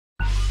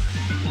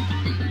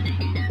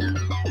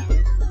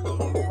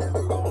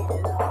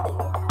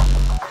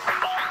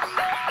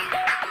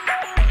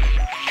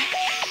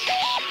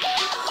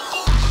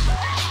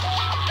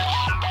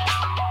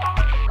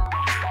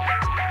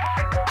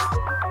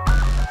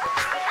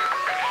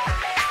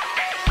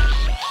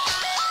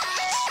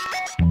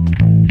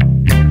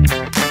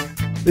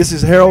This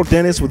is Harold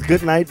Dennis with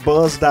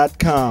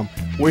GoodNightBUZZ.com.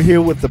 We're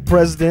here with the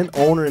president,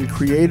 owner, and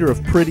creator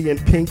of Pretty in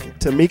Pink,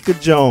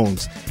 Tamika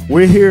Jones.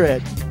 We're here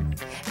at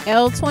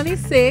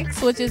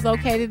L26, which is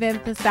located in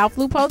the South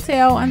Loop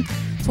Hotel on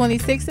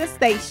 26th and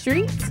State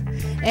Street.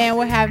 And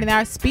we're having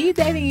our speed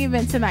dating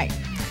event tonight.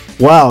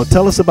 Wow,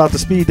 tell us about the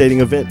speed dating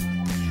event.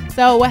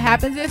 So what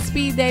happens at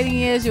speed dating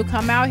is you'll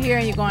come out here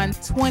and you go on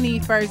 20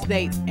 first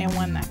dates in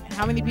one night.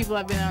 How many people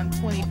have been on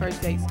 20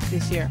 first dates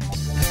this year?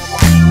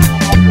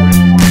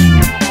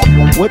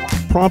 What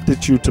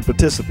prompted you to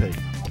participate?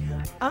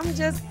 I'm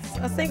just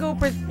a single,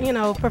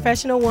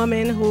 professional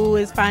woman who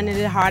is finding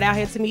it hard out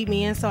here to meet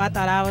men, so I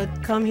thought I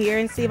would come here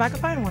and see if I could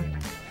find one.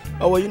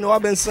 Oh, well,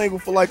 I've been single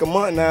for like a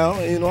month now.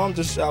 I'm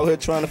just out here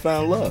trying to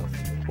find love.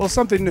 Well,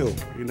 something new.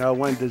 I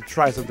wanted to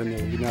try something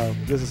new.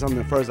 This is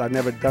something first. I've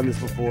never done this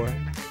before.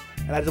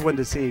 And I just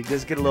wanted to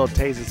just get a little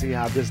taste and see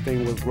how this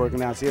thing was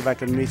working out, see if I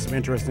could meet some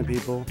interesting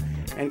people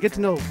and get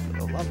to know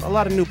a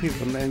lot of new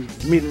people and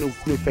meet new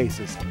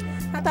faces.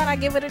 I thought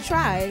I'd give it a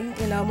try.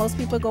 Most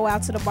people go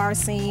out to the bar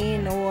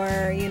scene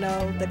or,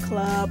 the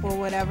club or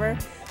whatever.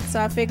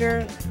 So I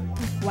figured,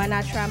 why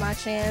not try my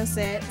chance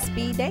at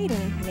speed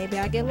dating? Maybe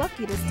I'll get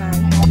lucky this time.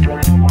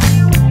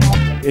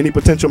 Any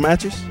potential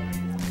matches?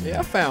 Yeah,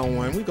 I found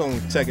one. We're going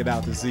to check it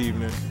out this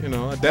evening.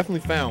 I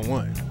definitely found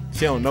one.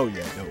 She don't know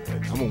yet, though, but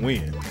I'm going to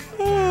win.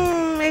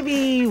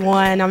 Maybe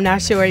one. I'm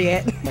not sure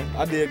yet.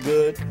 I did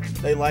good.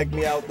 They like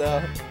me out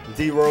there.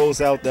 D-Rose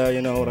out there, you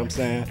know what I'm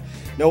saying?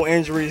 No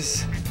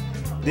injuries.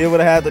 Did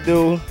what I had to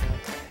do.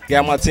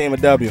 Got my team a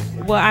W.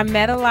 Well, I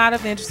met a lot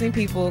of interesting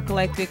people,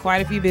 collected quite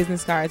a few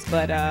business cards,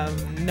 but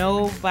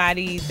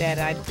nobody that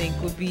I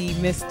think would be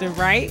Mr.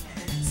 Right.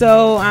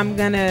 So I'm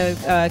going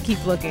to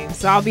keep looking.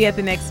 So I'll be at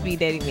the next speed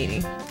dating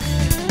meeting.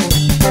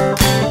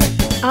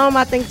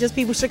 I think just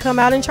people should come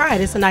out and try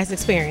it. It's a nice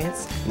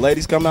experience.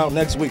 Ladies, come out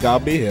next week. I'll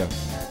be here.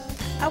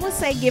 I would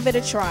say give it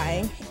a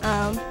try.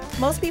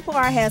 Most people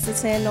are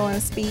hesitant on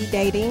speed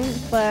dating,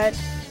 but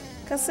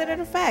consider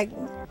the fact,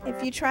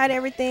 if you tried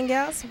everything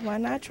else, why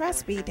not try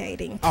speed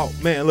dating? Oh,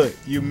 man, look,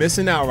 you're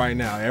missing out right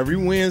now. Every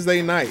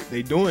Wednesday night,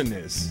 they doing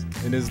this.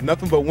 And there's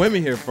nothing but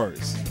women here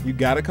first. You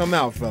got to come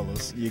out,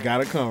 fellas. You got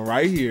to come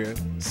right here,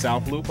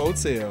 South Loop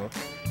Hotel,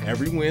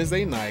 every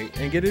Wednesday night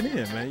and get it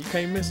in, man. You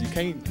can't miss it. You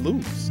can't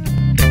lose.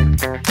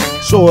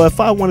 So if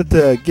I wanted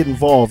to get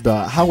involved,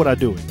 how would I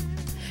do it?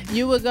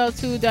 You would go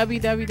to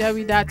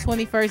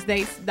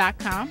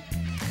www.21stdates.com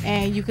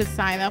and you can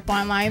sign up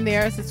online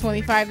there. It's a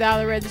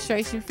 $25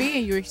 registration fee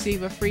and you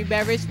receive a free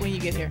beverage when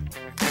you get here.